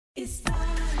It's fine.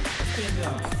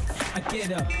 I get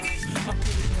up.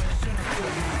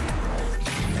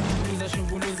 I should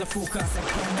lose a focus.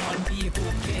 Come on, people,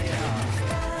 get up.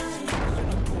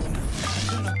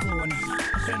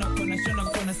 I should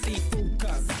gonna stay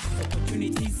focused.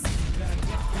 Opportunities.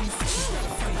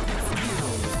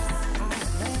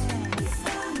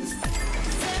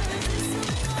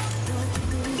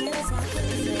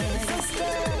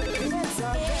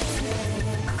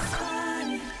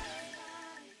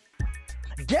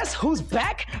 Guess who's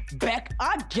back? Back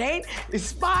again.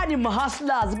 iSpani my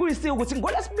hustlers. Kuyisiwe ukuthi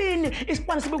ngolesibini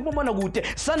iSpani sibekubona kude.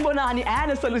 Sanibonani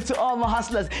and salute to all my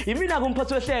hustlers. Yimina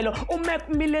kumphathi wehlelo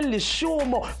uMacmillan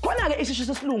Lishumo. Khona ke isisho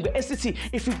sesilungu esithi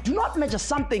if you do not measure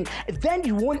something then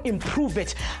you won't improve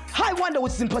it. I wonder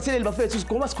what's imphatheleli bafethu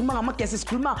sigoba sikhuluma ngamaguess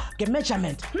sikhuluma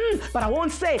ngemeasurement. But I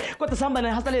won't say kodwa sihamba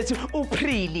nehustle lethu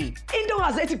uPrelly. Into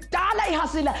ngaze ethi dala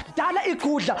ihasila, dala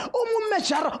igudla,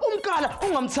 umeasure umkala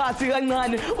ungamthathi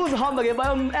kancane. Uzihamba ke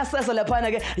bayomassessa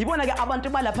laphana ke yibona ke abantu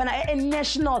balaphana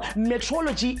eNational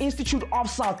Metrology Institute of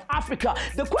South Africa.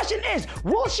 The question is,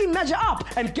 will she measure up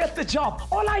and get the job?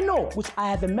 All I know is I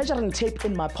have a measuring tape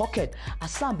in my pocket.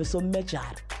 Asambe so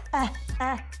measured.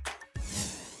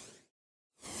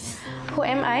 Who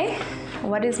am I?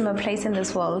 What is my place in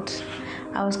this world?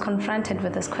 I was confronted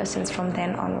with these questions from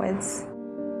then onwards.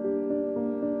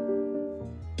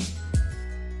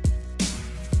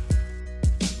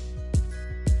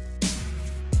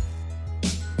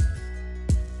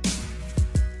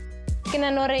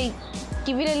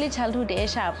 Ke bile childhood e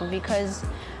sharp because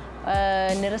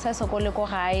ne re sa sokole ko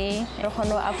gae re kgone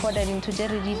go afforda dintho tse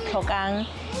re di tlhokang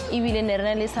ebile ne re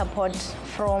na le support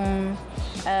from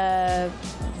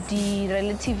the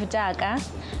relative jaaka,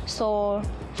 so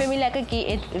family ya ka ke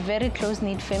a very close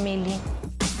knit family.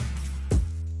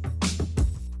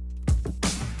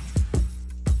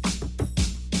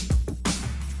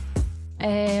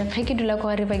 Ge ke dula ko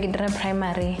River ke dira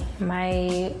primary,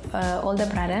 my older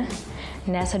brother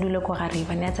ne a sa dula ko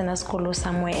River, ne a tsena sekolo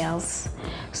somewhere else,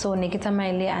 so ne ke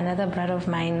tsamaile another brother of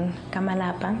mine ka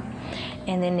malapa,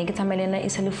 and then ne ke tsamaile na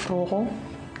isale vrogo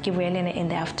ke boele in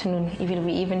the afternoon,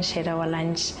 we even shared our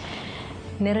lunch.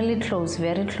 Ne really close,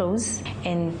 very close,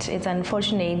 and it's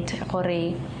unfortunate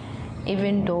gore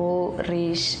even though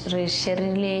we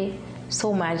shared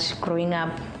so much growing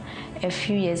up, a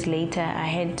few years later I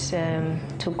had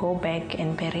to go back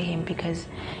and bury him because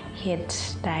he had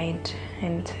died,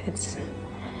 and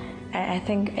I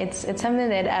think it's something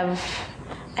that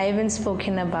I haven't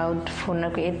spoken about for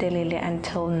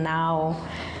until now.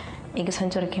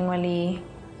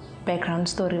 Background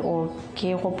story or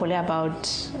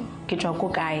about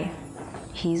guy.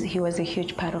 He was a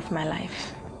huge part of my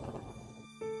life.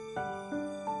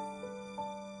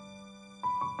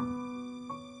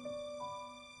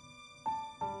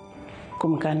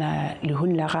 Kumkana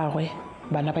lihuni la gagwe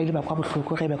bana ba ile ba kwa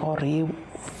bohloko ge be ka gore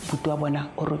butu wa bona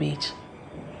o robetse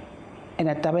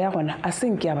ena taba ya gona a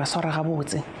seng ke ya ba swara ga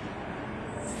botse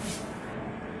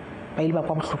ba ile ba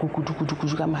kwa bohloko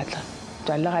kudu ka matla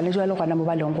jwale ga le jwale gona mo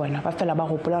ba leng gona ba fela ba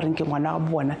gopola reng ke ngwana ga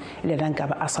bona ile nang ka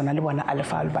ba a sona le bona a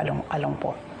lefa ba leng a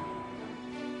lengpo.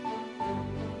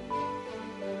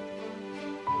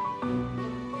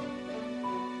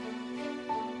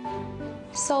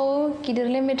 So, I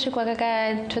did matric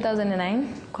in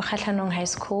 2009 ko Kgatlanong High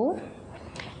School.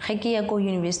 I go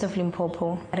University of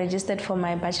Limpopo. I registered for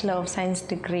my Bachelor of Science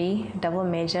degree, double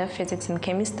major, physics and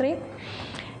chemistry.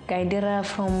 I did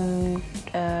from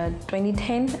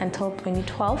 2010 until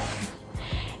 2012.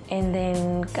 And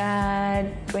then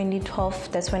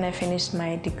 2012, that's when I finished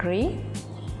my degree.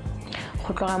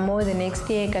 The next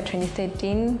year,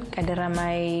 2013, I did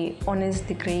my honors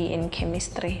degree in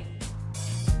chemistry.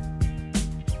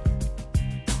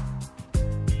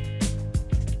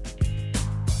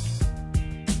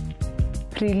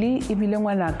 Prelly e bile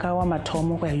ngwanaka wa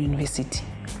mathomo go ya university.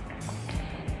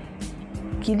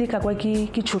 Ke ile ka kwa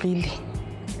ke tshogile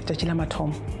tšatši la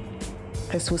mathomo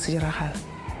ge seo se diragala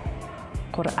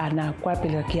gore ana kwa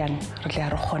pele ke yang re tla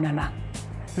re kgonana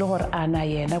le gore ana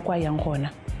yena kwa yang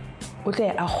gona o tle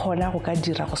a kgona go ka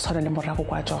dira go swana le morago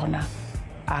kwa tswa gona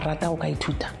a rata go ka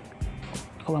ithuta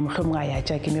go ba mohlomong a ya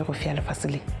tša ke me go fia lefase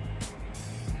le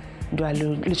ndwa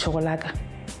le tšhogo la ka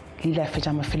le ile a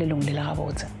fetša mafelelong le la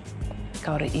gabotse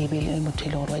ka gore e be le motho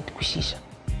ile gore wa itukwišiša.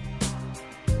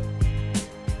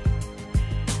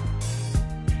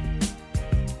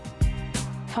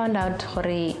 Found out that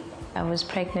I was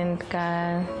pregnant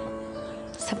in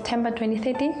September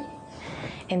 2013,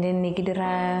 and then I did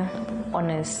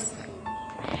honors.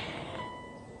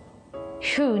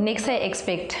 Next I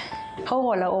expect. How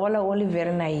all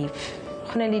very naive.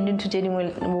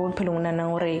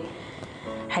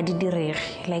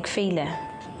 like failure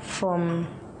from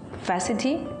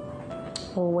varsity,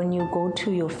 or when you go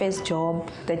to your first job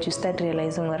that you start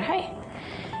realizing that, hey,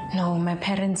 no, my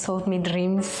parents sold me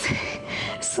dreams.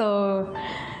 So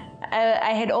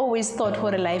I had always thought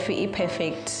what a life is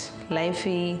perfect, life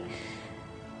is.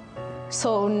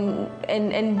 So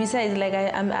and besides, like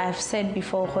I've said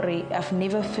before, I've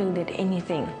never failed at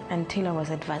anything until I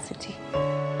was at varsity.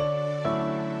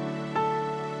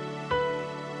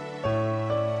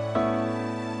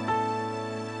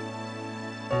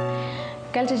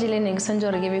 Culture Jilene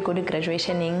Sanjor gave go to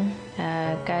graduationing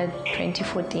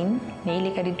 2014,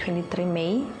 nearly 23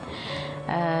 May.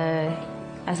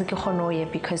 As a Kihonoye,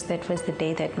 because that was the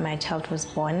day that my child was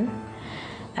born.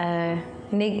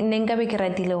 Nengabe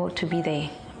kiradile to be there,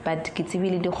 but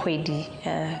kitsibili do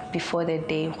khwedi before that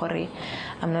day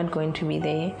I'm not going to be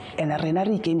there. And rena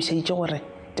re ikemiseditse gore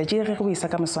tšatši ge go isa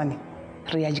ka moswane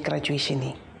re ya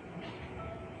graduationeng.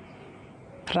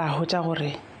 Ra hotša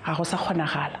gore ga go sa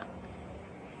kgonagala.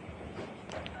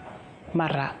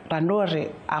 Mara ra no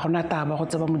re a gona taba go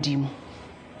tseba modimo.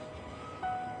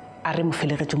 A re mo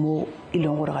felegetše mo e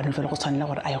leng gore ga no fele go tshwanela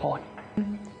gore a ye gona.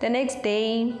 The next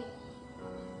day,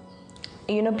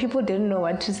 you know, people didn't know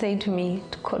what to say to me,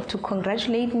 to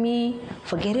congratulate me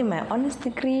for getting my honors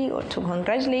degree, or to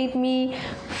congratulate me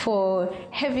for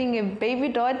having a baby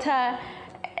daughter.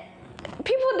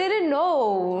 People didn't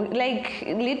know, like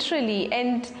literally,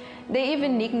 and they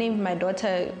even nicknamed my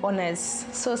daughter Honors.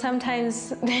 So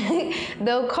sometimes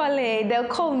they'll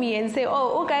call me and say,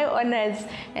 oh, okay, Honors,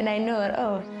 and I know,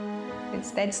 oh,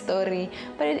 it's that story.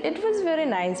 But it was very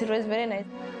nice. It was very nice.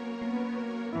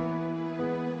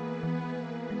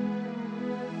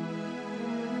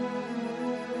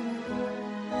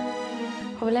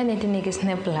 Hola, netine ke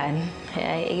snap plan.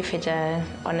 I fetcha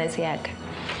honors yak.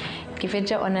 Ke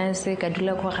fetcha honors ka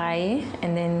dula ko gae,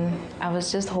 and then I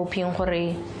was just hoping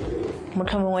gore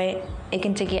motlhomongwe e ke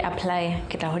ntse ke apply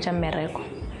ke tla hotsa mmereko.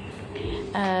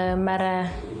 Mara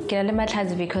ke la le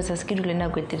matlhatsi because as ke dule na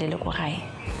go telele ko gae.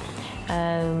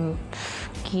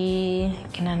 Ke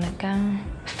nana ka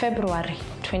February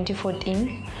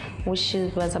 2014, which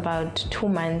was about 2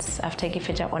 months after ke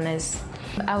fetcha honors.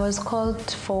 I was called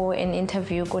for an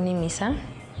interview ko NMISA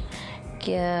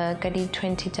ka di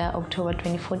 20 October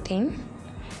 2014.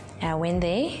 I went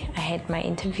there, I had my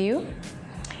interview,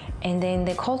 and then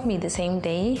they called me the same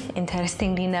day.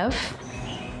 Interestingly enough,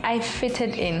 I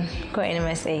fitted in ko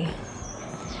NMISA.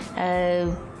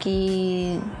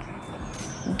 Ke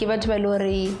batho ba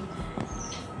lori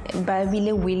ba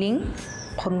bile willing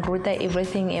go nruta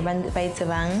everything e ba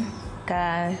itsebang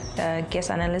ka gas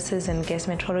analysis and gas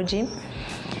metrology.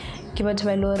 Ke batho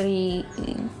ba lori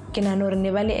ke na no re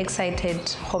ne ba le excited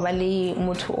go ba le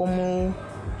motho o mo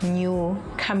new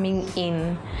coming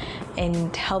in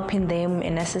and helping them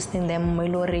and assisting them mo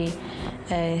lori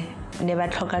ne ba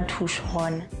tlhoka thuso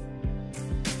gona.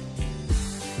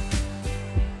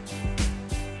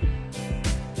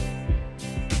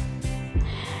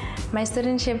 My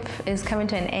studentship is coming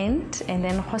to an end, and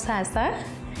then Hosasa,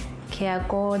 I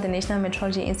go the National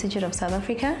Metrology Institute of South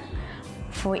Africa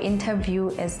for interview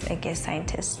as a guest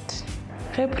scientist.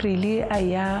 Prelly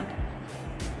aya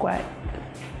kwa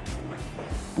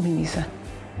NMISA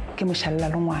ke moshalla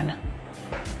le ngwana.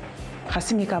 Ga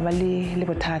se me ka ba le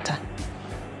bothata.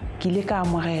 Ke ile ka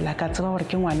amogela ka tseba gore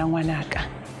ke ngwana ka.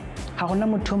 Ga gona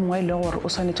motho mongwe ile gore o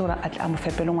swanetse gore a tla mo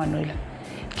fepele ngwana ile.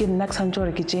 Ke nna ke santse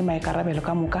gore ke tšee maikarabelo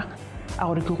ka moka a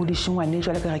gore ke godise ngwane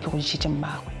jwale ka ga ke godisitše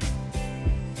mmagwe.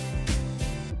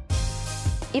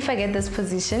 If I get this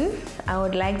position, I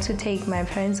would like to take my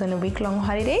parents on a week-long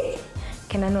holiday.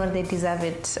 Can I know they deserve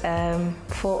it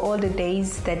for all the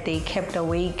days that they kept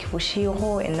awake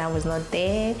Bushiho and I was not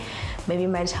there. Maybe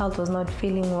my child was not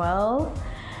feeling well.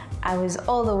 I was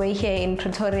all the way here in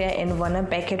Pretoria and Vona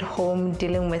back at home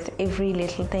dealing with every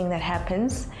little thing that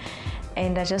happens.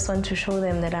 And I just want to show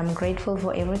them that I'm grateful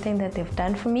for everything that they've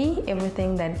done for me,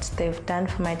 everything that they've done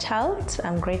for my child.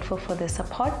 I'm grateful for the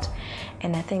support,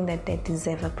 and I think that they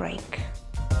deserve a break.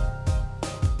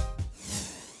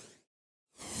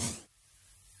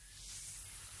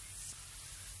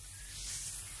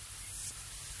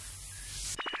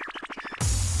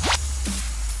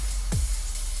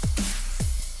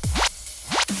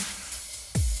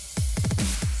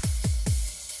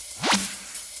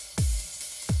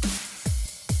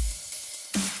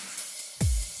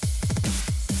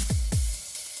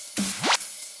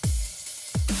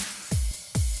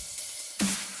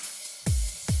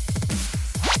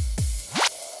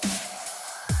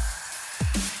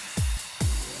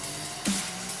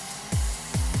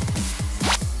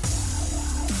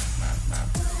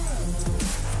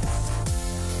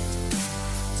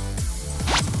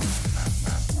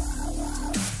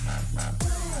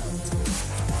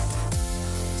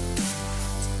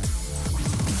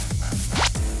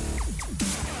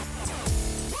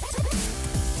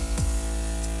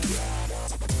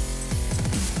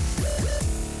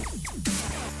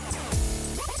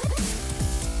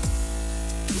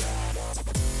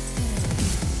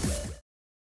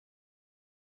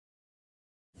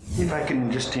 If I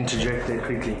can just interject there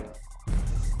quickly.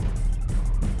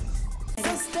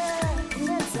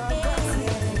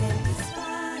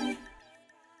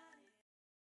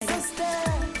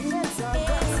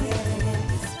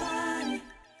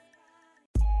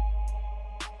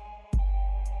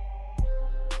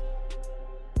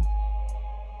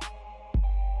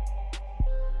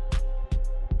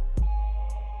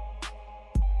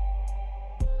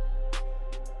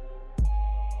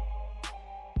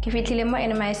 Ke fitlhile mo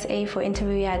NMISA for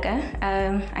interview yaga.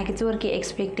 I ke tsore ke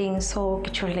expecting so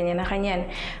ke tshogelenyana ganyana,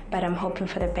 but I'm hoping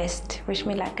for the best. Wish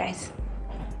me luck, guys.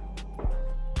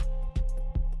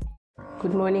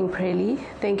 Good morning, Prelly.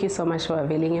 Thank you so much for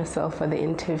availing yourself for the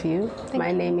interview.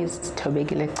 My name is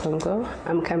Tobegile Kongo.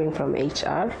 I'm coming from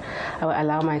HR. I will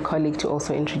allow my colleague to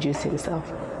also introduce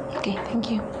himself. Okay,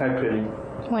 thank you. Hi, Prelly.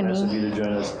 Morning. Nice of you to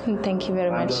join us. Thank you very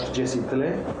I'm much. Dr. Jesse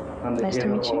Pillay. I'm the Nice to head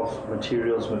meet you. of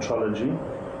Materials Metrology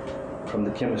from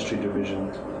the Chemistry Division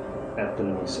at the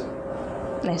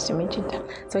NMISA. Nice to meet you.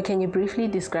 So can you briefly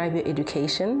describe your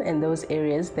education and those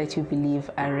areas that you believe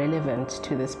are relevant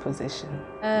to this position?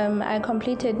 I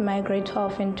completed my grade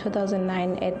 12 in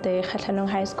 2009 at the Khatlanong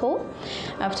High School,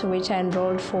 after which I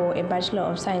enrolled for a Bachelor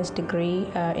of Science degree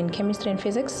in Chemistry and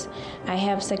Physics. I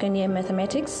have second year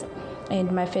mathematics, and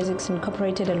my physics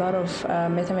incorporated a lot of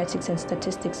mathematics and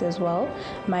statistics as well.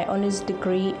 My honors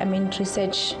degree,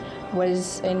 research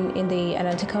was in the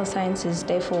analytical sciences.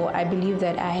 Therefore, I believe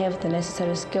that I have the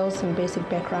necessary skills and basic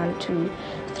background to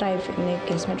thrive in a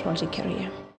gas metrology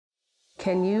career.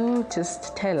 Can you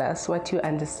just tell us what you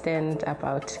understand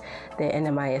about the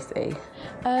NMISA?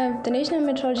 The National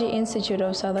Metrology Institute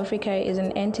of South Africa is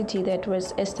an entity that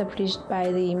was established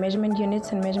by the Measurement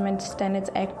Units and Measurement Standards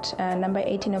Act number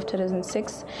 18 of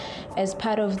 2006 as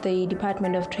part of the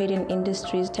Department of Trade and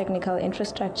Industry's technical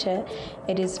infrastructure.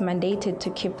 It is mandated to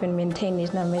keep and maintain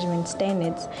national measurement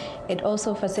standards. It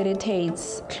also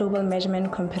facilitates global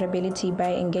measurement comparability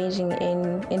by engaging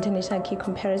in international key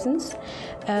comparisons.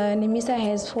 NMISA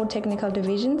has 4 technical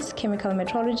divisions: chemical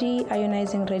metrology,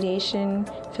 ionizing radiation,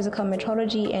 physical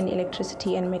metrology, and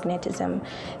electricity and magnetism.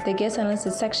 The gas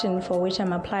analysis section, for which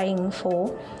I'm applying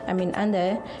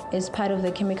under, is part of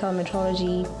the chemical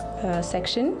metrology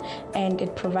section, and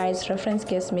it provides reference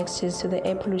gas mixtures to the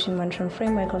air pollution monitoring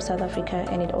framework of South Africa,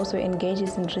 and it also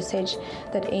engages in research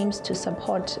that aims to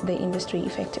support the industry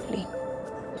effectively.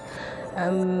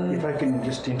 If I can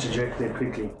just interject there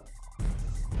quickly.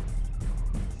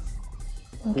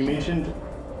 You mentioned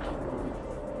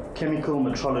chemical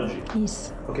metrology.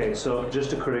 Yes. Okay, so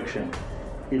just a correction.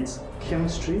 It's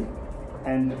chemistry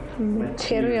and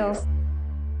materials.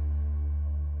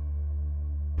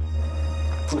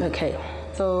 Okay,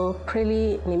 so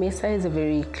Prelly, NMISA is a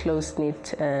very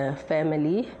close-knit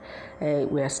family.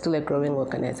 We are still a growing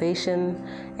organization,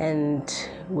 and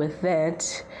with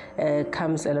that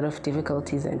comes a lot of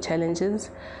difficulties and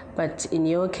challenges. But in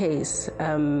your case,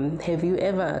 have you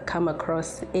ever come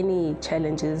across any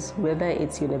challenges, whether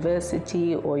it's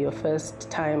university or your first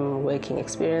time working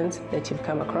experience that you've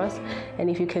come across? And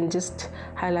if you can just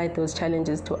highlight those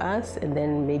challenges to us and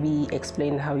then maybe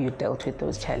explain how you dealt with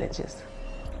those challenges.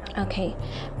 Okay,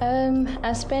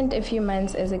 I spent a few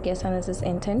months as a gas analysis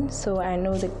intern, so I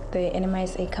know the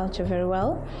NMISA culture very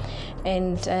well,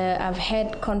 and I've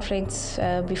had conflicts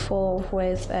before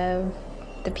with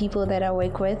the people that I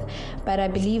work with, but I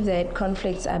believe that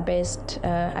conflicts are best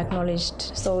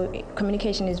acknowledged. So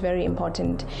communication is very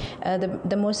important.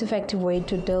 The most effective way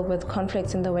to deal with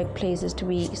conflicts in the workplace is to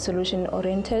be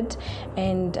solution-oriented,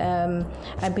 and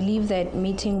I believe that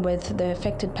meeting with the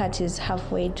affected parties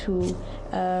halfway to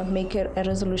make a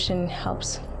resolution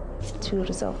helps to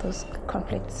resolve those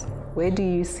conflicts. Where do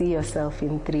you see yourself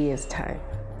in 3 years' time?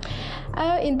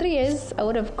 In 3 years, I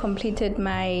would have completed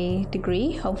my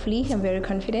degree, hopefully. I'm very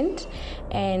confident.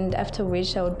 And after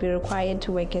which I would be required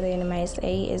to work at the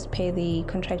NMISA as per the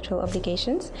contractual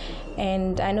obligations.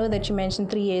 And I know that you mentioned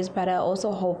 3 years, but I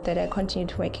also hope that I continue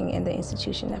to working in the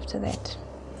institution after that.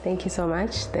 Thank you so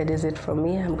much. That is it from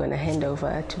me. I'm going to hand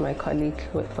over to my colleague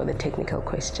for the technical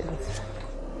questions.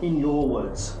 In your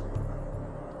words,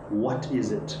 what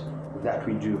is it that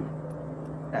we do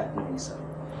at NMISA?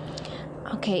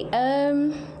 Okay,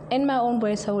 in my own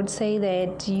words, I would say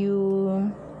that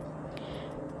you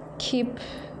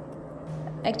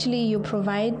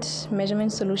provide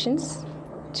measurement solutions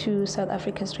to South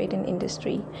Africa's trade and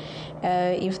industry.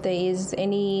 If there is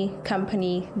any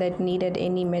company that needed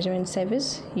any measurement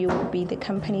service, you will be the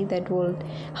company that will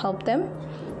help them.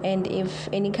 And if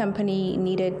any company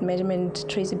needed measurement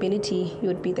traceability, you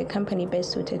would be the company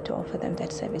best suited to offer them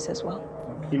that service as well.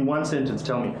 In one sentence,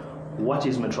 tell me, what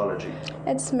is metrology?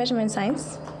 It's measurement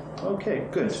science. Okay,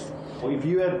 good. Or if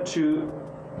you had to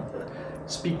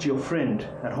speak to your friend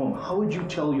at home, how would you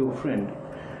tell your friend,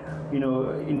 you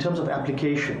know, in terms of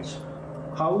applications,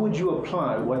 how would you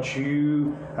apply what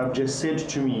you have just said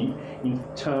to me in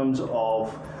terms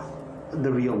of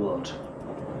the real world?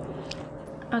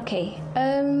 Okay.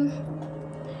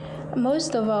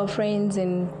 Most of our friends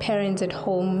and parents at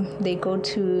home, they go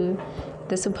to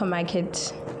the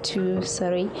supermarket to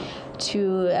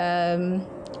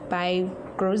buy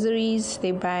groceries,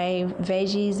 they buy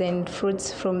veggies and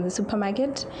fruits from the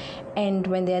supermarket, and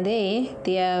when they're there,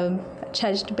 they are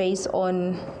charged based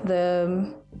on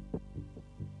the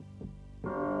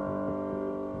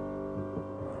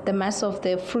mass of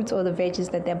the fruits or the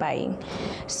veggies that they're buying.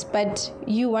 But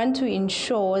you want to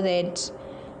ensure that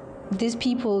these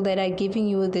people that are giving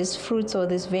you these fruits or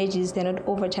these veggies, they're not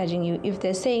overcharging you. If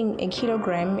they're saying a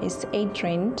kilogram is 8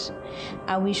 rand,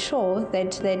 are we sure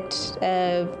that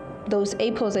those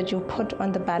apples that you put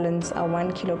on the balance are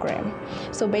 1 kilogram?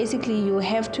 So basically you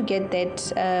have to get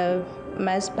that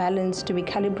mass balance to be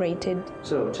calibrated.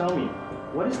 So tell me,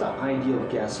 what is the ideal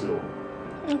gas law?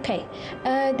 Okay,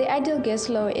 the ideal gas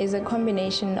law is a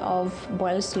combination of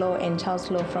Boyle's law and Charles'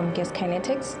 law from gas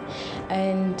kinetics,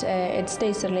 and it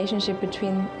states the relationship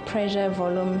between pressure,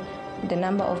 volume, the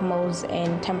number of moles,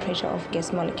 and temperature of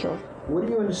gas molecule. What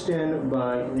do you understand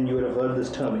by, and you would have heard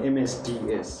this term,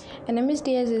 MSDS? An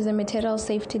MSDS is a material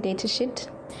safety data sheet,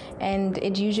 and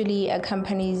it usually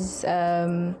accompanies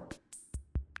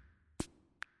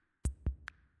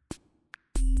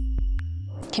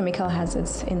chemical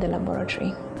hazards in the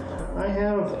laboratory. I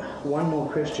have one more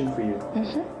question for you.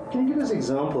 Can you give us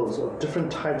examples of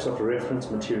different types of reference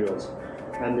materials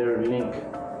and their link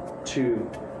to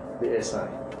the SI?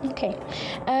 Okay.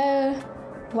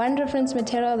 One reference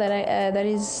material that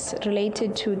is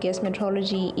related to gas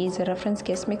metrology is a reference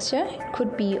gas mixture. It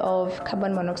could be of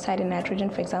carbon monoxide and nitrogen,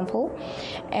 for example.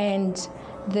 And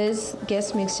this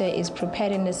gas mixture is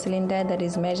prepared in a cylinder that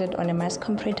is measured on a mass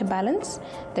comparator balance.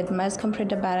 That mass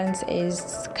comparator balance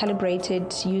is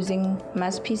calibrated using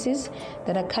mass pieces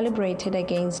that are calibrated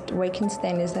against working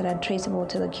standards that are traceable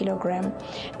to the kilogram.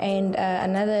 And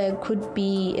another could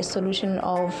be a solution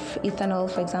of ethanol,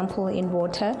 for example, in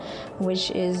water,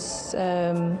 which is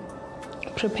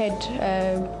prepared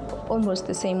almost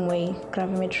the same way,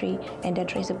 gravimetry, and are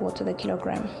traceable to the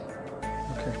kilogram.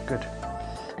 Okay, good.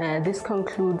 This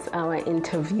concludes our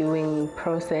interviewing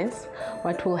process.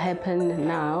 What will happen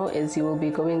now is you will be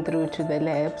going through to the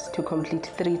labs to complete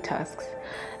 3 tasks.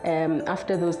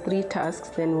 After those 3 tasks,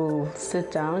 then we'll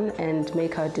sit down and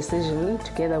make our decision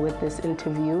together with this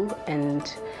interview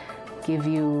and give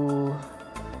you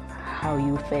how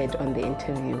you fared on the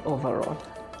interview overall.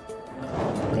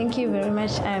 Thank you very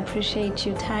much. I appreciate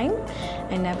your time,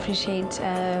 and I appreciate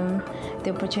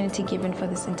the opportunity given for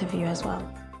this interview as well.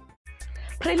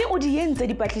 Prelly o di entse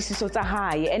dipatlisiso tsa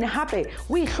hae ene hape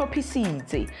o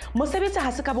ihlophisitse mosebetsi ha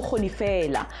se ka bokgoni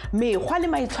fela mekgwa le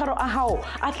maitshwaro a hao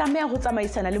a tlameha ho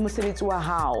tsamaisana le mosebetsi wa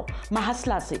hao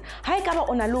mahaslas ha e ka ba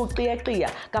ona le o qeaqea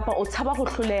kapa o tshaba go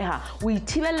hloleha o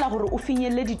ithibella hore o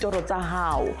finyelle ditoro tsa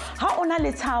hao ha ona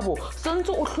le tshabo sontse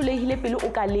o hlolehile pele o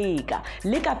ka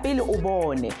leka pele o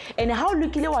bone ene ha o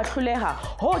lokile wa hloleha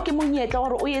ho ke monyetla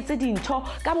hore o etse dintho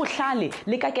ka bohlale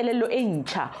le ka kelello e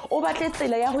ntjha o batle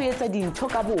tsela ya ho etsa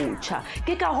dintho ka botjha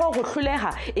ke ka ho go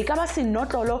hloleha e ka ba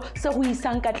senotlolo se go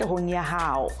isang katlehong ya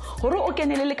hao hore o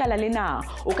kenele lekala lena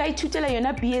o ka ithutela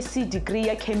yona BSc degree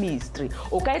ya chemistry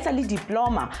o ka etsa le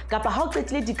diploma kapa ha o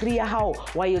qetile degree ya hao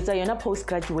wa etsa yona post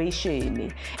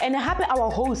graduation ene hape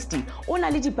our host o na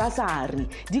le dibasari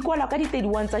di kwala ka di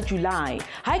 31 tsa July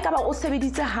ha e ka ba o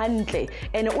sebeditse hantle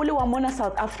ene o le wa mona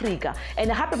South Africa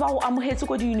ene hape ba o amohetse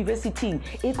ko di university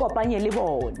e kopanye le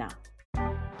bona.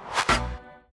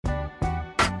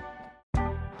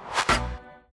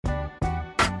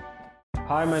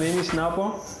 Hi, my name is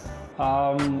Napo.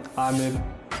 I'm a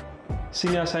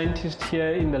senior scientist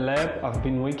here in the lab. I've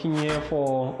been working here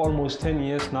for almost 10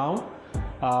 years now.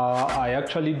 I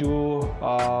actually do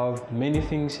many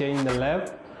things here in the lab.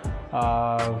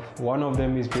 One of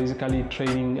them is basically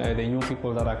training the new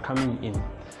people that are coming in.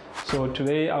 So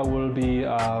today I will be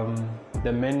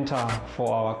the mentor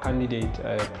for our candidate,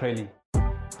 Prelly.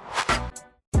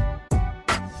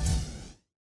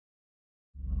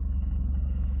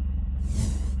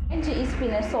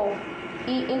 So,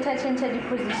 interchange the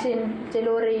position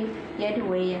telori ya di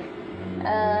way.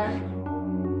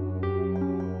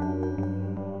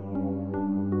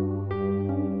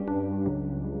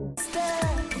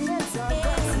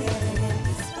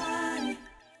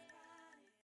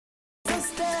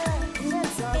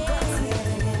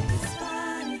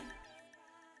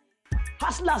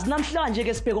 Hustlers namhlanje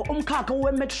ke sibheka umkhakha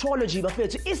we-metrology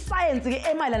bafethu iscience ke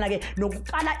emayelana ke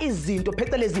nokukala izinto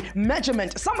phecelezi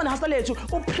measurement. Someone hustler lethu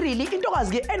uPrelly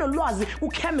intokazi ke enolwazi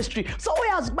ku-chemistry, so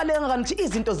uyazi kubaleka ngani ukuthi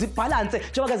izinto zibalance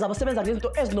njengoba ke zabasebenza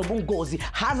ngezinto ezinobungozi,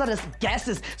 hazardous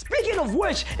gases. Speaking of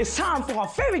which, it's time for our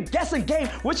favorite guessing game,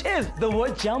 which is the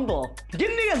word jumble.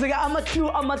 Nginikeze ke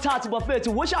ama-clue amathathu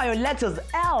bafethu, which are your letters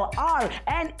L, R,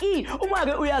 and E. Uma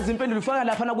ke uyazi impendulo ufaka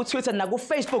lapha na ku-Twitter na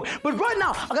ku-Facebook. But right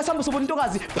now, akasamba sobona intokazi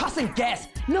passing gas.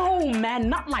 No man,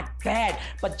 not like that.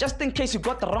 But just in case you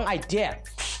got the wrong idea,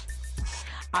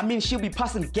 I mean she'll be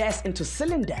passing gas into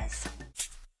cylinders.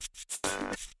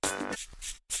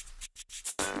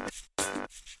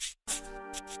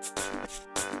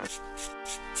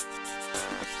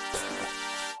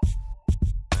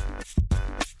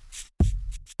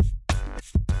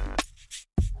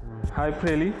 Hi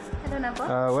Prelly. Hello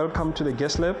Napo. Welcome to the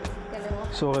guest lab. Hello.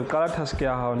 So we got task here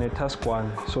on task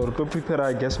 1. So we prepare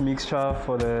a gas mixture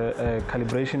for the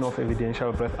calibration of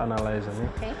evidential breath analyzer.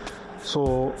 Okay.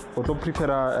 So we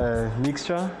prepare a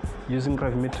mixture using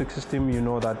gravimetric system. You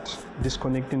know that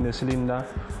disconnecting the cylinder,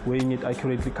 weighing it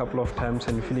accurately a couple of times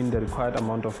and filling the required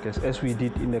amount of gas as we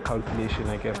did in the calculation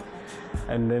again,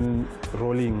 and then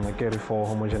rolling again for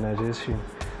homogenization.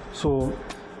 So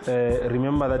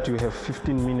remember that you have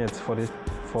 15 minutes for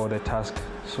the task.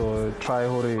 So try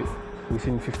hurry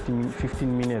within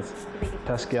 15 minutes.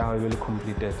 Task here will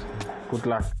complete it. Good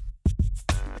luck.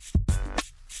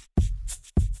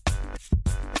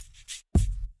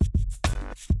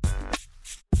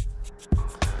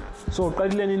 So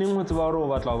qadile nini ngotse ba ro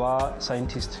batla ba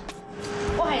scientist?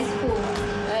 Oh, high school.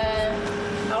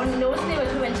 I know they were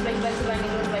too much by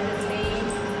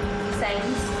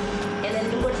science, and then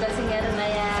do what that's in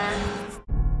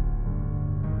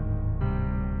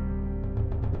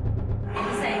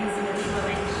science.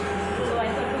 So I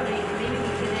thought maybe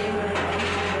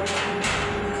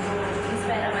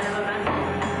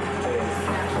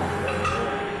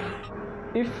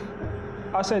If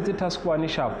I said the task 1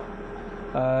 is sharp,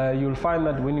 you'll find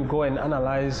that when you go and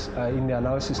analyze in the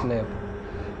analysis lab,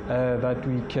 that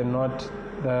we cannot,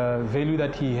 the value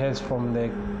that he has from the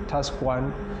task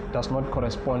 1 does not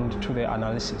correspond to the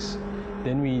analysis.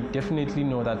 Then we definitely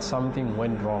know that something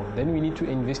went wrong. Then we need to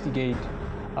investigate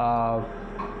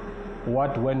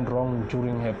what went wrong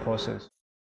during her process.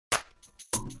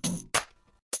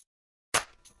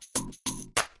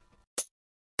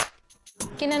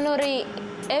 Kinanori,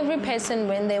 every person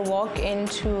when they walk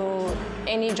into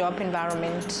any job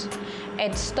environment,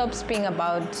 it stops being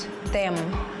about them,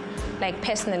 like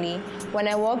personally. When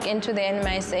I walk into the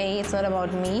NMISA, it's not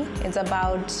about me, it's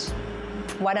about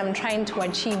what I'm trying to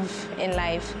achieve in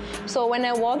life. So when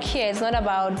I walk here, it's not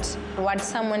about what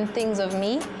someone thinks of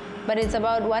me, but it's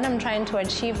about what I'm trying to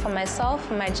achieve for myself,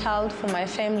 for my child, for my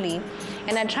family.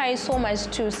 And I try so much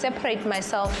to separate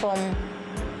myself from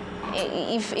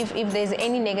if there's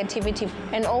any negativity,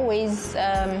 and always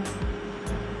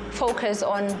focus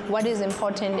on what is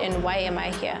important and why am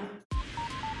I here.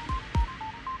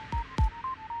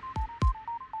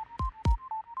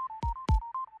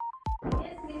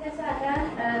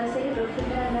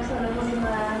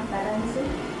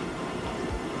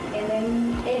 And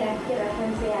then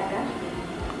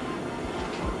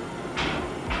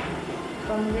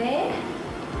from there,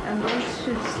 I'm going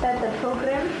to start the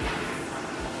program.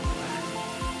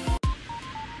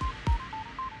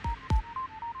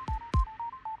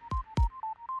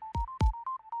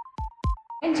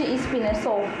 Ispina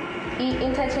so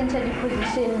interchange the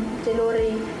position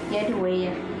telori yadway.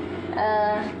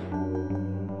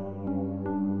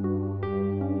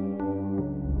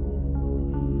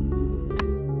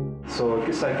 So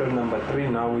cycle number 3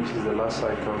 now, which is the last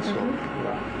cycle. So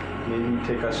yeah, maybe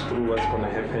take us through what's going to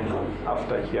happen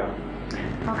after here.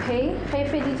 Okay, hey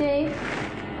DJ,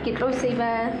 get close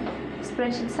saver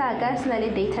spreadsheet saga,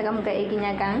 snally data come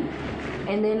gang,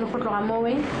 and then look at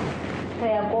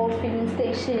go filling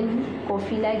station, go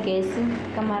fill a gas,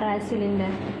 camera cylinder,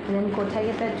 and then go take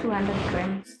it at 200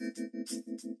 grams.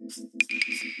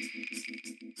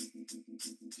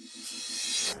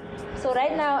 So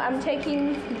right now I'm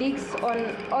taking leaks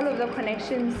on all of the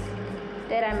connections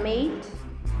that I made.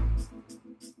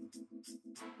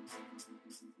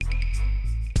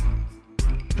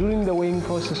 During the weighing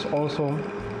process also,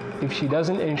 if she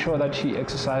doesn't ensure that she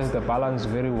exercises the balance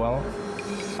very well,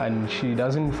 and she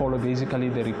doesn't follow basically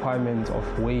the requirements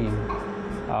of weighing,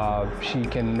 she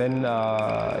can then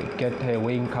get her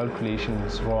weighing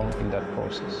calculations wrong in that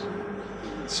process.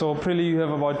 So Prelly, you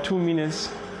have about 2 minutes,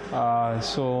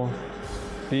 so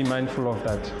be mindful of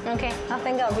that. Okay, I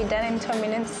think I'll be done in 2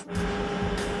 minutes.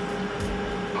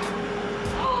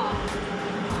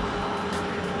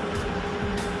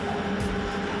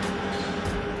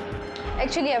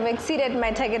 Actually, I've exceeded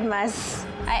my target mass.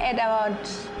 I ate about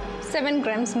 7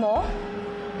 grams more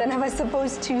than I was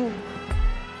supposed to.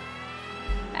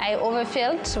 I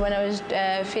overfilled when I was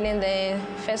filling the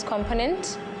first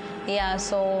component. Yeah,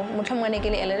 so I'm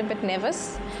a little bit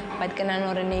nervous, but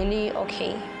I'm really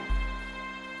okay.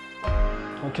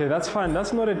 Okay, that's fine.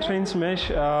 That's not a train smash.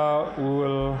 We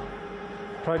will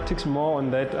practice more on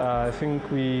that. I think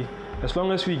as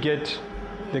long as we get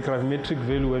the gravimetric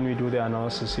value when we do the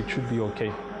analysis, it should be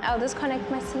okay. I'll disconnect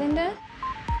my cylinder.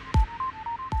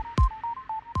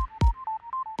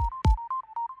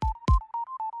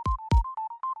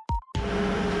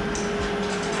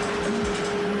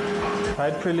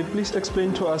 Right, Prelly, please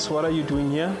explain to us what are you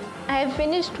doing here? I have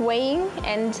finished weighing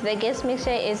and the gas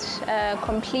mixture is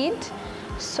complete.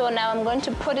 So now I'm going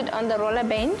to put it on the roller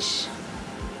bench.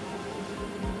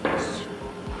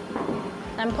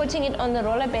 I'm putting it on the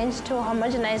roller bench to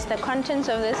homogenize the contents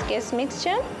of this gas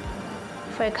mixture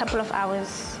for a couple of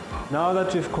hours. Now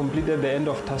that we've completed the end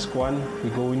of task 1,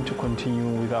 we're going to continue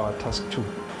with our task 2.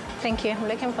 Thank you. I'm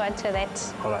looking forward to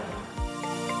that. All right.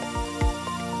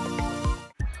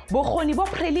 Bokgoni bo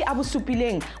Prelly a bo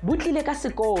supileng bo tlile ka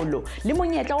sekolo le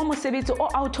monyetla wa mosebetsi o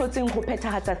a o thotseng go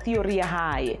phethagatsa theory ya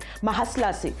hae.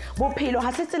 Mahustlers, bophelo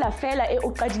ha se tsela fela e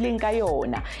o qadileng ka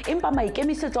yona, empa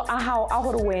maikemisetso a hao a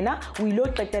gore wena o ile o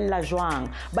qetella jwang.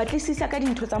 Batlisisa ka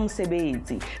dintho tsa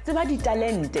mosebetsi, tseba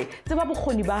ditalente, tseba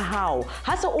bokgoni ba hao.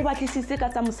 Ha se o batlisise ka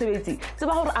tsa mosebetsi,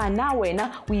 tseba gore a na wena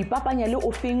o ipapanya le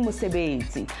ofeng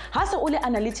mosebetsi. Ha se o le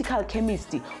analytical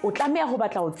chemist, o tlameha go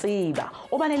batla o tseba,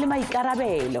 o bane le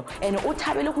maikarabelo and o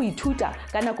thabele go ithuta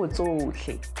ka nako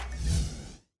tsotlhe.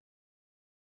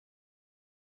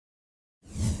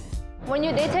 When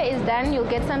your data is done, you'll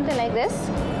get something like this.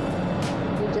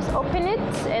 You just open it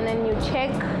and then you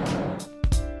check.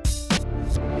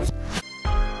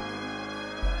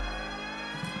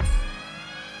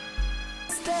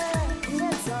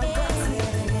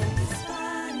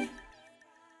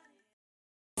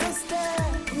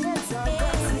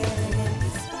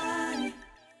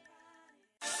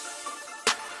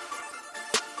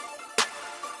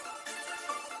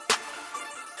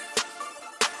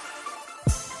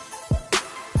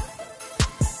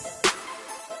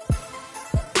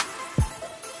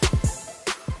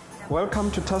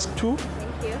 Welcome to task 2.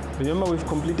 Thank you. Remember, we've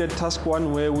completed task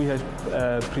 1 where we had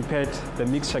prepared the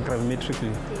mixture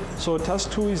gravimetrically. So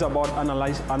task 2 is about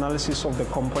analysis of the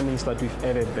components that we've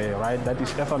added there, right? That is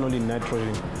ethanol in nitrogen.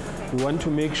 Okay. We want to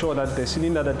make sure that the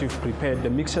cylinder that you've prepared, the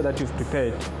mixture that you've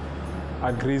prepared,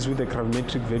 agrees with the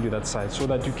gravimetric value that side so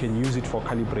that you can use it for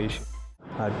calibration.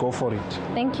 Right, go for it.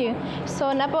 Thank you.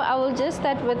 So Napo, I will just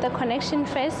start with the connection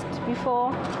first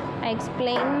before I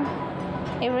explain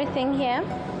everything here.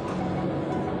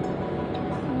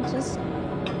 Just it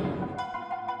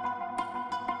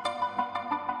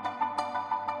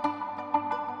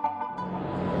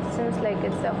seems like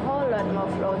it's a whole lot more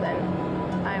flow than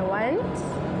I want.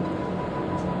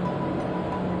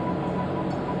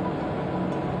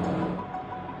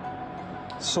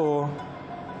 So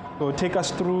take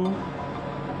us through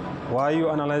why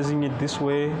you're analyzing it this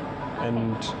way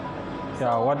and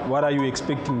yeah, what are you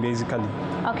expecting basically?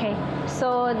 Okay,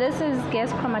 so this is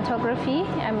gas chromatography.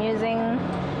 I'm using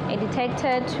a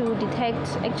detector to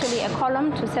detect, actually a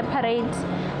column to separate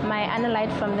my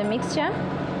analyte from the mixture,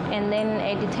 and then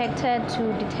a detector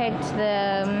to detect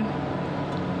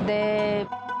the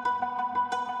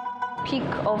peak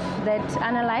of that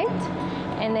analyte.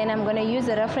 And then I'm going to use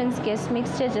a reference gas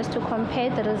mixture just to compare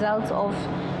the results of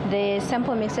the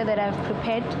sample mixture that I've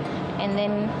prepared, and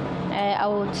then I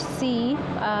will see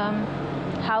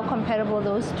how comparable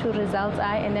those two results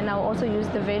are, and then I'll also use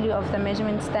the value of the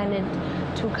measurement standard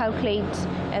to calculate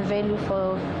a value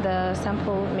for the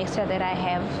sample mixture that I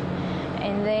have.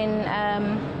 And then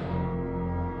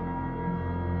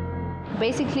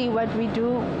basically what we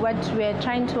are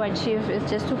trying to achieve is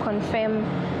just to confirm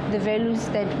the values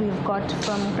that we've got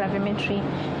from gravimetry.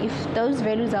 If those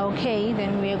values are okay,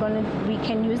 then we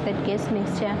can use that gas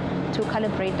mixture to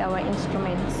calibrate our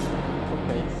instruments.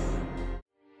 Okay.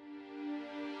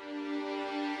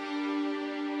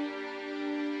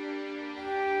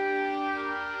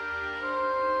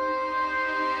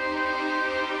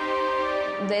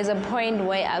 There's a point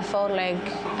where I felt like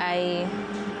I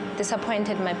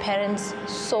disappointed my parents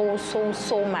so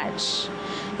much.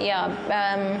 Yeah,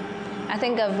 I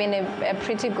think I've been a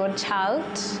pretty good child.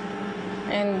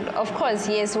 And of course,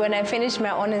 yes, when I finished my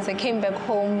honors, I came back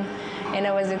home and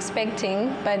I was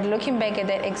expecting, but looking back at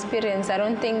that experience, I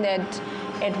don't think that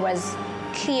it was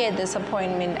clear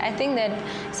disappointment. I think that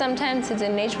sometimes it's a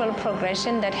natural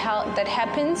progression that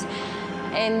happens,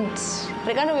 and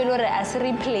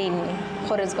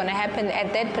what is going to happen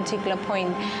at that particular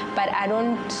point, but I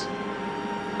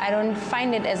don't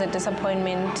find it as a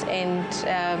disappointment, and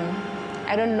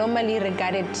I don't normally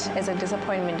regard it as a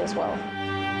disappointment as well.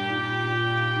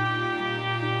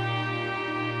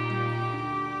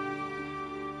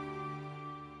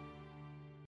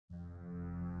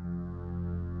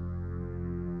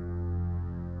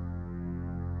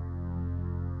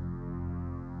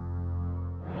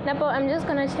 Napo, I'm just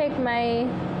gonna check my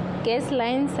gas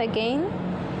lines again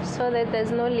so that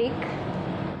there's no leak.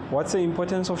 What's the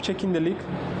importance of checking the leak?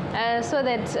 So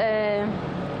that,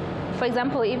 for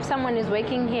example, if someone is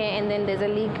working here and then there's a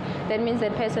leak, that means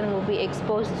that person will be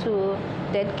exposed to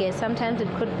that gas. Sometimes it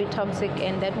could be toxic,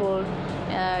 and that will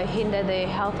hinder the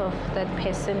health of that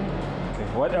person.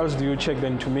 Okay. What else do you check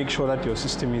then to make sure that your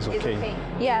system is okay?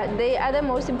 Yeah, the other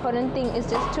most important thing is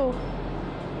just to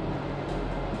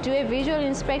do a visual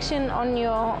inspection on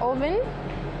your oven.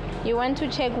 You want to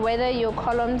check whether your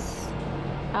columns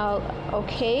are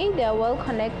okay, they are well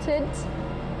connected,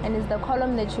 and it's the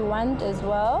column that you want as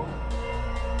well.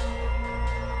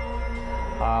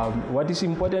 What is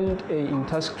important in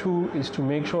task 2 is to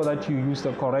make sure that you use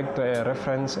the correct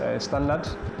reference standard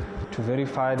to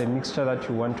verify the mixture that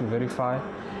you want to verify,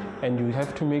 and you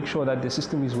have to make sure that the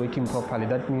system is working properly.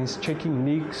 That means checking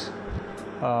leaks,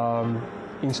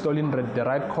 installing the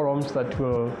right columns that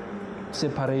will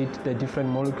separate the different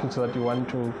molecules that you want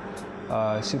to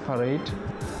separate,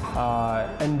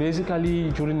 and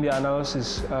basically during the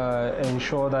analysis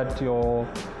ensure that your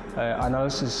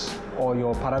analysis or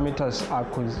your parameters are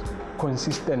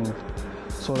consistent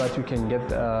so that you can get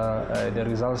the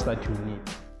results that you need.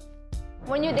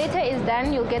 When your data is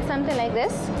done, you'll get something like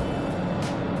this.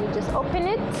 You just open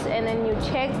it and then you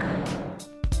check.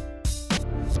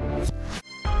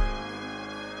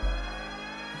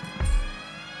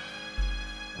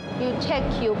 You check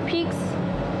your peaks,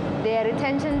 their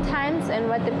retention times, and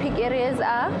what the peak areas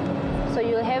are. So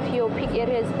you'll have your peak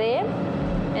areas there,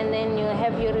 and then you'll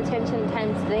have your retention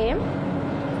times there.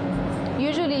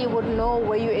 Usually you would know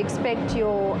where you expect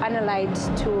your analyte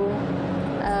to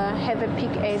have a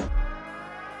peak at.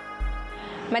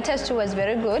 My test 2 was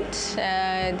very good.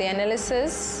 The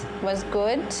analysis was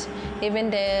good.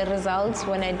 Even the results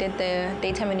when I did the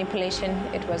data manipulation,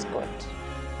 it was good.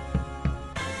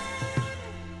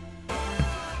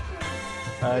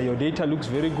 Your data looks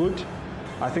very good.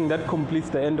 I think that completes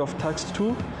the end of task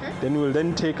 2. Then we'll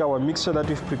then take our mixture that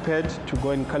we've prepared to go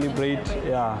and calibrate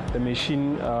the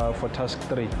machine for task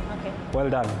 3. Okay. Well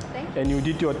done. Thank you. And you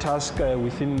did your task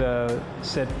within the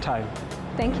set time.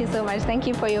 Thank you so much. Thank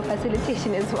you for your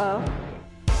facilitation as well.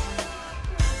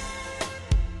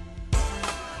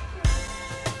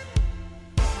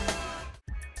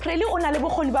 Prelly o na le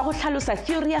bokgoni ba go tlhalosa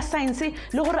theory ya science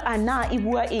le gore ana e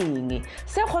bua eng.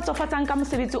 Se khotsofatsang ka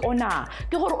mosebetsi ona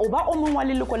ke gore o ba o mongwe wa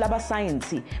leloko la ba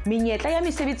science, menyetla ya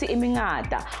mesebetsi e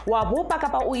mengata, wa bopa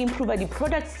kapa o improve di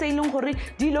products tse leng gore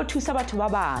di lo thusa batho ba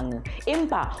bang.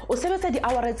 Empa o sebetsa di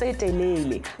hours tse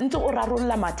telele ntse o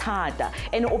rarolla mathata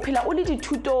ene o phela o le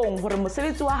dithutong gore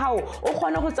mosebetsi wa hao o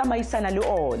kgone go tsamaisana le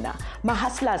ona. Ma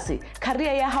hustlers,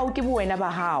 career ya hao ke boena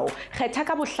ba hao. Kgetha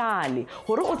ka bohlale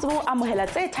gore o tsebe o amohela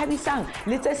tse thabisang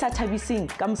le tse sa thabising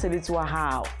ka mosebetsi wa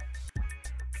hao.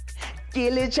 Ke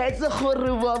le tshetse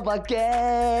gore wa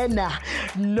bakena,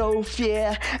 no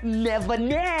fear, never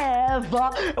never.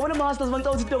 When my hustlers went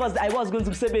out to tell us I was going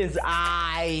to msebenzi,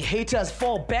 haters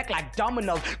fall back like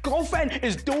dominoes. Girlfriend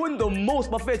is doing the most,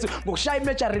 bafethu ngokushaya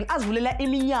imeasuring azivulela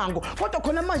iminyango. Kodwa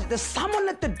khona manje there's someone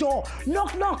at the door.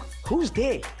 Knock knock. Who's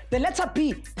there? The letter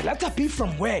B. The letter B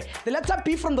from where? The letter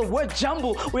B from the word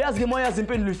jumble. Uyazi moya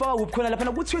zimpendula ifaka kukhona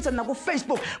lapha ku Twitter na ku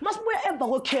Facebook. Masibuya emva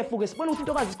ko careful ke sibona ukuthi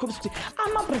intokazi ikhombisa ukuthi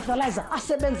ama breathalyzer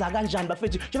asebenza kanjani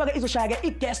bafethu. Njengoba ke izoshaya ke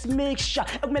i-gas mixture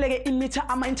ekumele ke imeter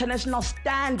ama international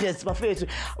standards bafethu.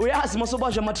 Uyazi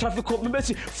masobajwa ama traffic cop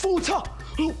bethi futha.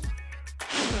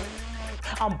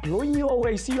 I'm blowing you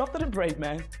away. See you after the break,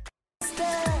 man.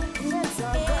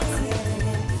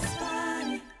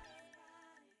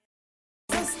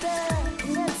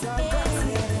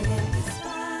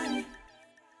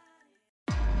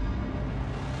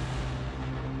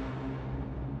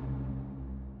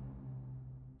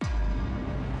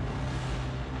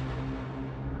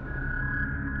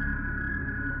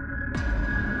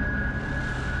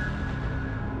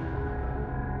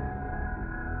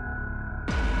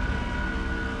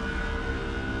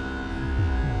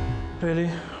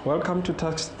 Prelly, welcome to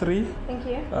task 3. Thank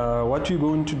you. What we're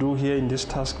going to do here in this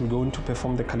task, we're going to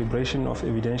perform the calibration of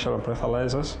evidential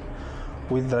breathalyzers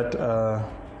with that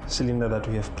cylinder that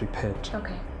we have prepared.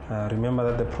 Okay. Remember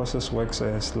that the process works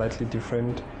slightly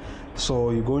different.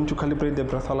 So you're going to calibrate the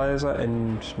breathalyzer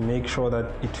and make sure that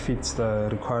it fits the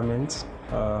requirements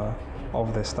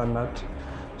of the standard,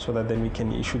 so that then we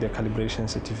can issue the calibration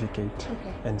certificate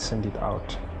and send it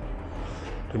out.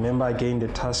 Remember again, the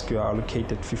task, you are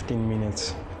allocated 15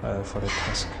 minutes for the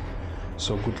task.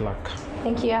 So good luck.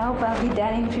 Thank you. I hope I'll be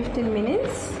done in 15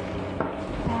 minutes.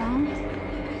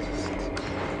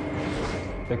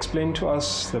 Explain to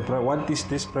us what is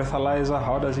this breathalyzer,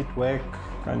 how does it work,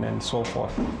 and then so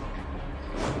forth.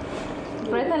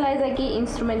 Breathalyzer key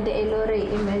instrument the elore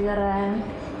measure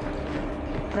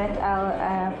breath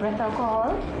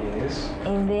alcohol. Yes.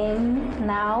 And then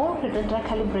now the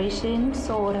calibration.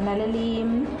 So renally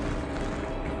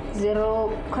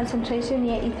 0 concentration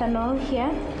here ethanol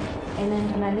here, and then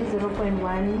renally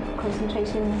 0.1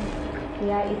 concentration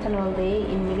here ethanol there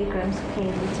in milligrams per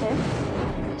liter.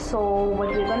 So what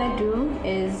we're gonna do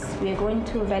is we're going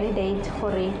to validate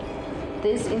for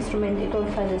this instrument. It will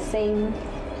have the same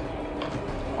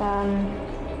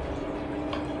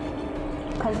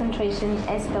concentration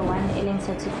as the one LM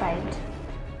certified.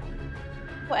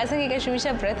 I think I should use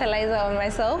a breathalyzer on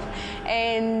myself,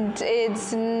 and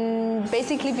it's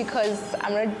basically because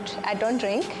I don't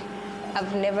drink.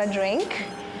 I've never drank,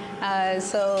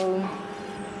 so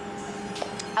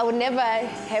I would never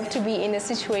have to be in a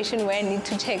situation where I need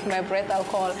to check my breath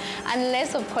alcohol,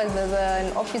 unless of course there's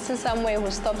an officer somewhere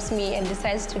who stops me and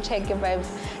decides to check if I've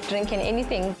drinking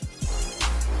anything.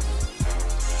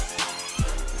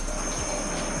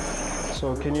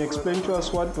 So can you explain to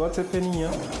us what's happening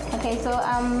here? Okay, so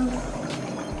I'm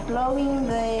blowing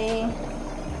the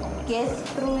gas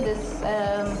through this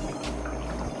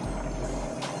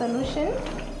solution.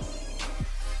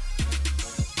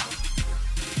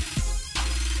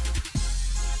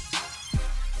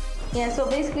 Yeah, so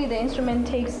basically the instrument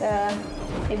takes a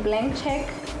blank check,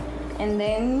 and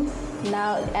then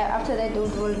now after that it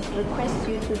will request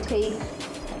you to take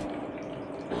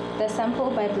the sample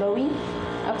by blowing.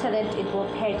 After that it will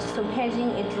purge. So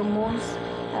purging, it removes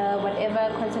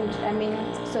whatever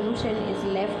solution is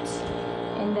left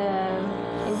in the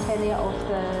interior of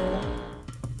the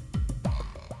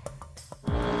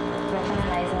breath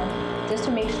analyzer, just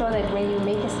to make sure that when you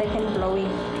make a second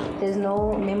blowing, there's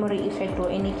no memory effect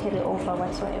or any carryover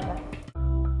whatsoever.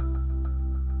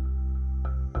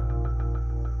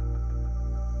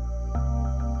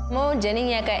 Mo joining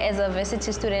Yaka as a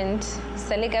varsity student,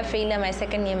 Salika failed my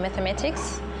second year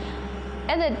mathematics.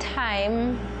 At the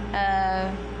time, I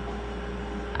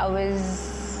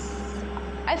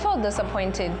felt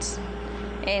disappointed,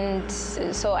 and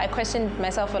so I questioned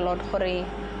myself a lot. Okay,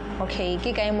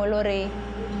 kikai molore,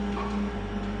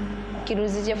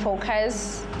 kiruzije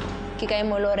focus.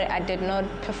 I did not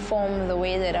perform the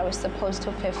way that I was supposed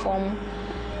to perform,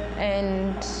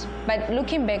 but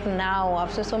looking back now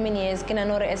after so many years,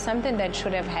 it's something that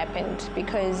should have happened,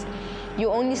 because you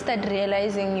only start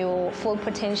realizing your full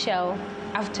potential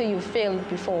after you failed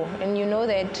before, and you know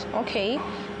that okay,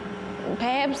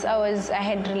 perhaps I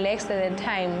had relaxed at that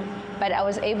time, but I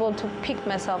was able to pick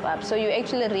myself up. So you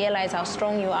actually realize how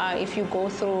strong you are if you go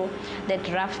through that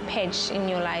rough patch in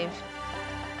your life.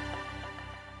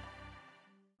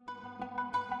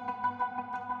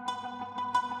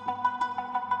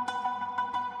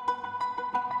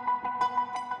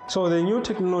 So the new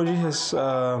technology has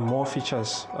more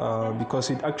features because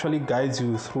it actually guides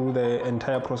you through the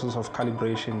entire process of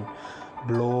calibration.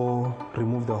 Blow,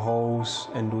 remove the hose,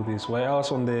 and do this.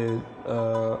 Whereas on the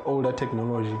older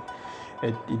technology,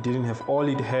 it didn't have. All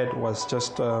it had was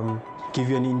just give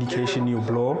you an indication, you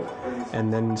blow, and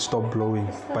then stop blowing.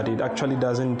 But it actually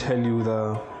doesn't tell you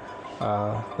the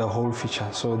whole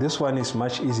feature. So this one is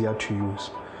much easier to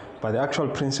use. But the actual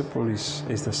principle is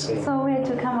the same. So we had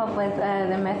to come up with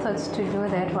the methods to do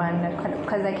that one,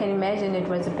 because I can imagine it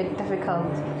was a bit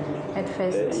difficult at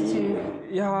first to...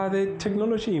 Yeah, the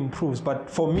technology improves, but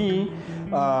for me,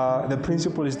 the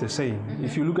principle is the same. Mm-hmm.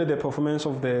 If you look at the performance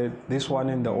of this one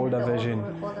and the older version,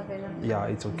 yeah,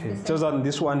 it's okay. Just that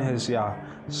this one has,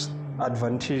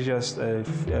 advantageous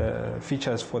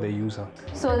features for the user.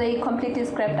 So they completely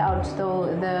scrapped out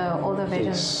the older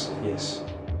version? Yes.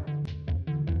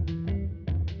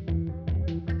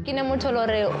 Kina motho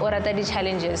lore o rata di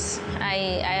challenges.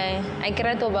 I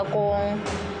create a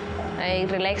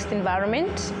relaxed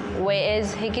environment,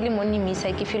 whereas hekili mo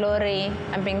NMISA ke feel lore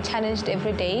I'm being challenged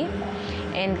every day,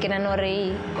 and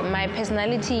my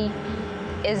personality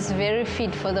is very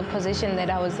fit for the position that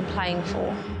I was applying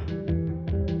for.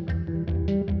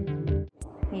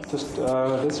 Just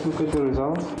let's look at the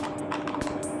results.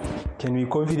 Can we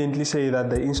confidently say that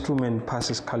the instrument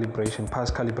passed calibration?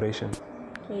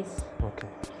 Yes. Okay.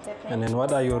 And then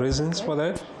what are your reasons for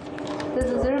that?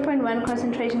 There's a 0.1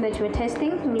 concentration that you were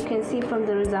testing, and you can see from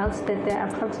the results that they're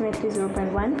approximately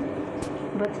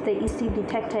 0.1. But the EC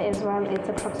detector as well, it's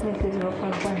approximately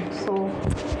 0.1. So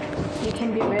you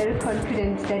can be very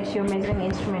confident that your measuring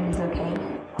instrument is okay.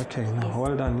 Okay, no,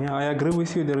 well done. Yeah, I agree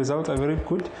with you. The results are very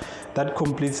good. That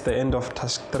completes the end of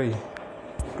task 3.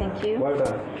 Thank you. Well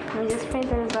done. Let me just print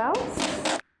the results.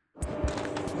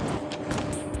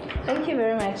 Thank you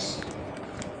very much.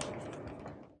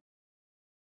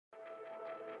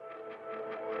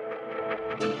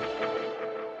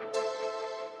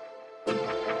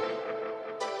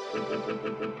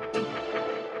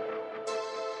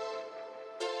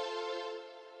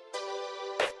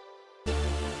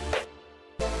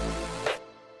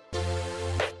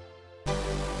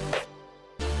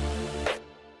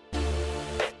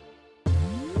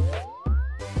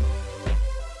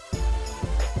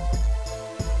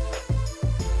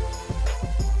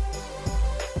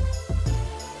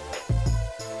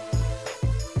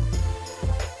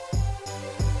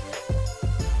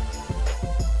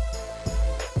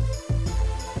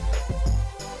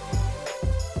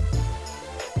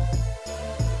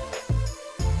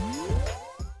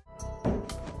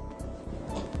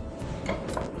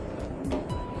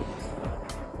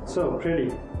 So,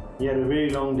 Prelly, you had a very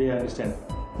long day, I understand.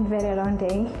 Very long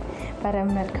day, but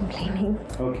I'm not complaining.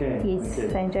 Okay. Yes,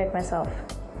 okay. I enjoyed myself.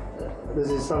 This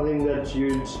is something that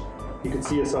you could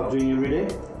see yourself doing every day?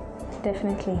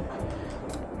 Definitely.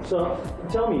 So,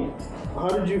 tell me, how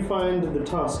did you find the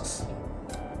tasks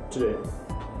today?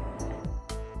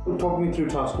 Talk me through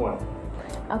task 1.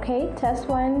 Okay, task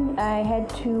 1, I had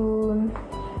to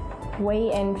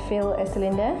weigh and fill a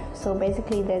cylinder. So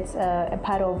basically that's a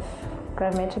part of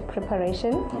gravimetric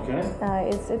preparation. Okay.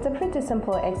 It's a pretty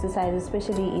simple exercise,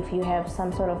 especially if you have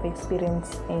some sort of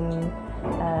experience in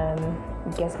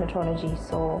gas metrology.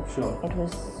 So sure. It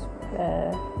was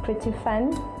pretty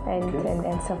fun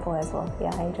and simple as well.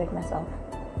 Yeah, I enjoyed myself.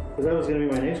 Because that was going to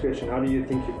be my next question. How do you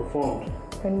think you performed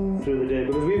through the day?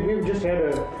 Because we've just had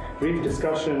a brief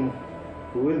discussion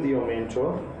with your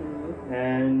mentor,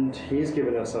 and he's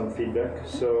given us some feedback.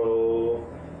 So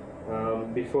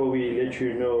before we let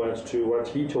you know as to what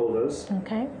he told us,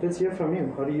 okay, let's hear from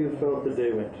you. How do you felt the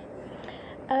day went?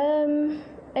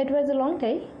 It was a long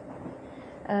day,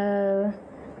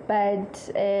 but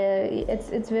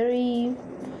it's very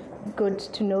good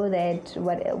to know that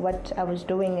what I was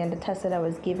doing and the tasks that I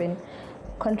was given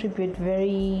contribute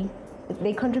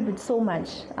so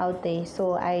much out there.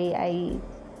 So I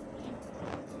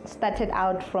started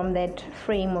out from that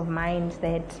frame of mind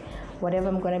that whatever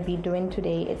I'm going to be doing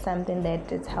today, it's something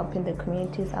that is helping the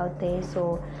communities out there.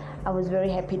 So I was very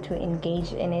happy to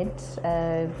engage in it.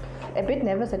 A bit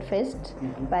nervous at first,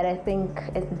 but I think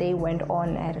as the day went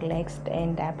on, I relaxed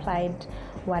and I applied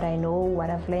what I know, what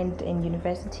I've learned in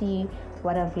university,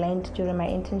 what I've learned during my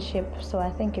internship. So I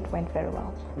think it went very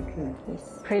well. Okay.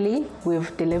 Yes. Prelly,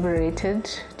 we've deliberated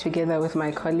together with my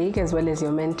colleague as well as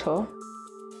your mentor.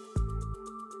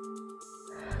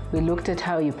 We looked at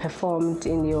how you performed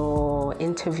in your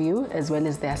interview as well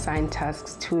as the assigned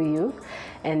tasks to you,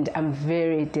 and I'm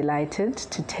very delighted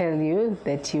to tell you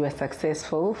that you were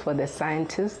successful for the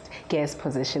scientist gas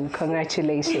position.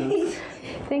 Congratulations.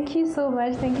 Thank you so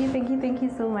much. Thank you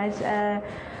so much.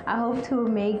 I hope to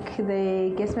make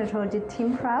the gas metrology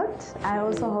team proud. I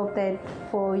also hope that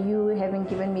for you having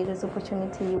given me this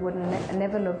opportunity, you would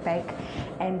never look back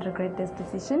and regret this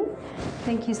decision.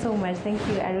 Thank you so much. Thank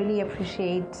you. I really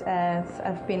appreciate.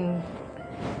 I've been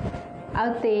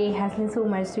out there hustling so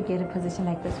much to get a position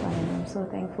like this one, and I'm so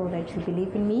thankful that you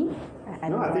believe in me. I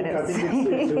think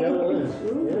it's well earned.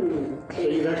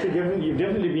 Yeah. So you've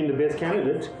definitely been the best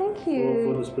candidate. Thank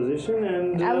you. For this position,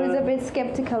 and I was a bit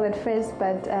skeptical at first,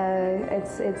 but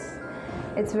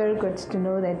it's very good to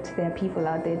know that there are people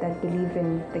out there that believe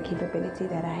in the capability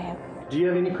that I have. Do you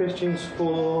have any questions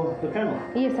for the panel?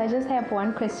 Yes, I just have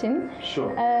one question.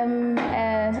 Sure.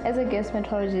 As a gas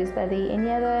metrologist, are there any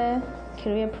other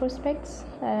career prospects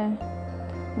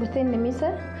within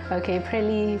NMISA? Okay,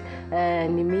 Prelly,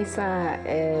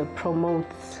 NMISA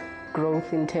promotes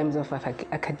growth in terms of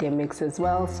academics as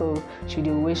well. So should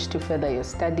you wish to further your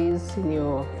studies in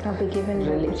your... I'll be given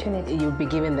the opportunity. You'll be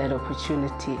given that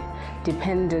opportunity.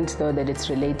 Dependent though that it's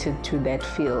related to that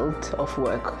field of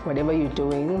work. Whatever you're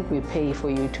doing, we pay for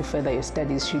you to further your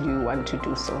studies should you want to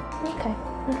do so. Okay.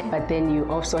 But then you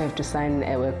also have to sign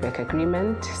a work-back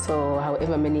agreement. So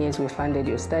however many years we funded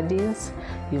your studies,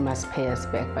 you must pay us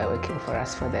back by working for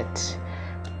us for that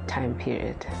time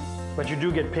period. But you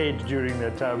do get paid during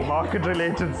that time,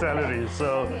 market-related salaries.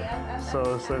 So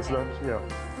it's not, yeah.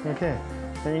 Okay.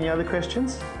 Any other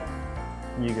questions?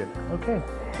 You good? Okay.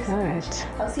 All right.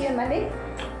 I'll see you on Monday.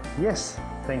 Yes.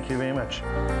 Thank you very much.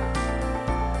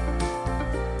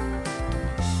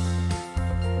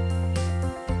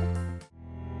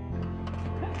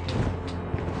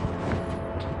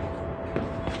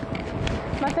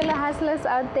 My fellow hustlers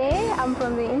out there, I'm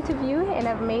from the interview and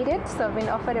I've made it. So I've been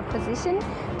offered a position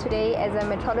today as a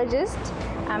metrologist.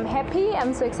 I'm happy,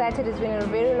 I'm so excited. It's been a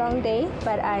very long day,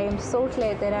 but I am so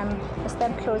glad that I'm a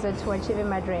step closer to achieving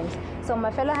my dreams. So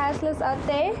my fellow hustlers out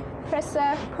there,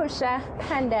 presser, pusher,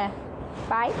 panda.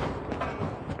 Bye.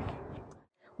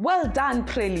 Well done,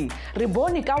 Prelly. Re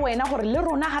bone ka wena gore le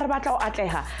rona ha re batla o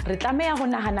atleha, re tlameha go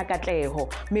nagana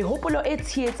katleho, mehopolo e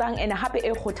tshietsang ene hape e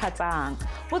kgothatsang.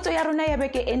 Potso ya rona ya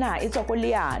beke ena e tswa go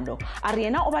leano. A re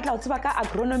yena o batla o tseba ka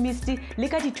agronomist le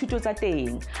ka dithuto tsa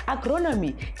teng.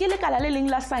 Agronomy ke lekala le leng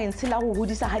la science la go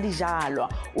hodisa ha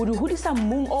dijalwa. O di hodisa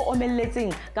mmung o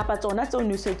omelletseng kapa tsona tse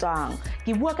nosetswang.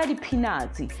 Ke bua ka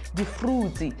di-peanuts,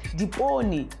 di-fruits,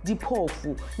 dipone,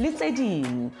 diphofu le tse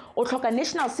ding. O tlhoka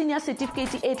National Senior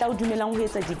Certificate e tla o dumelang ho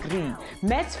etsa degree.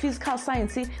 Maths, Physical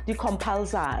Science di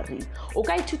compulsory. O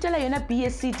ka ithutela yona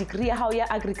BSc degree ya hao ya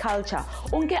agriculture.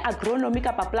 O nke agronomy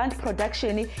kapa plant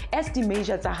production as di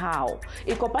major tsa hao.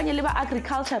 E kopanye le ba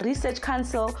Agriculture Research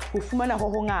Council ho fumana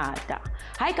ho hongata.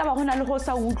 Ha e ka ba hona le ho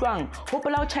sa utlwang,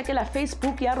 hopola o checkela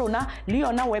Facebook ya rona le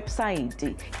yona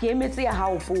website. Ke emetse ya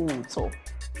hao potso.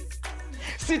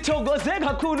 Sithokoze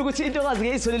kakhulu ukuthi intokazi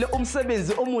ke izolile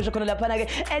umsebenzi omusha khona lapha ke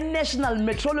National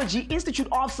Metrology Institute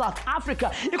of South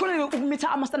Africa. Ikhona ukumitha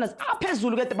ama standards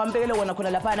aphezulu kade bambekele wona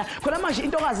khona lapha. Khona manje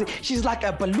intokazi, she's like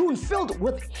a balloon filled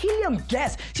with helium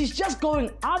gas. She's just going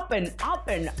up and up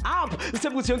and up.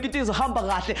 Sebuthi yonke into izohamba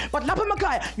kahle. But lapha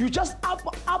emakhaya you just up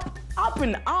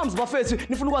in arms bafethu.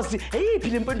 Nifuna ukwazi eyiphi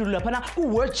lempendulo lapha ku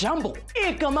word jumble.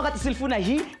 Igama kade silifuna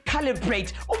yi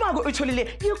calibrate. Uma ke utholile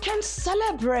you can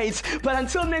celebrate. But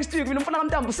until next week,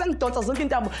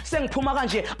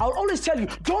 I'll always tell you,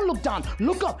 don't look down,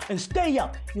 look up and stay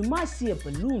up. You might see a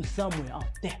balloon somewhere out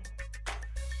there.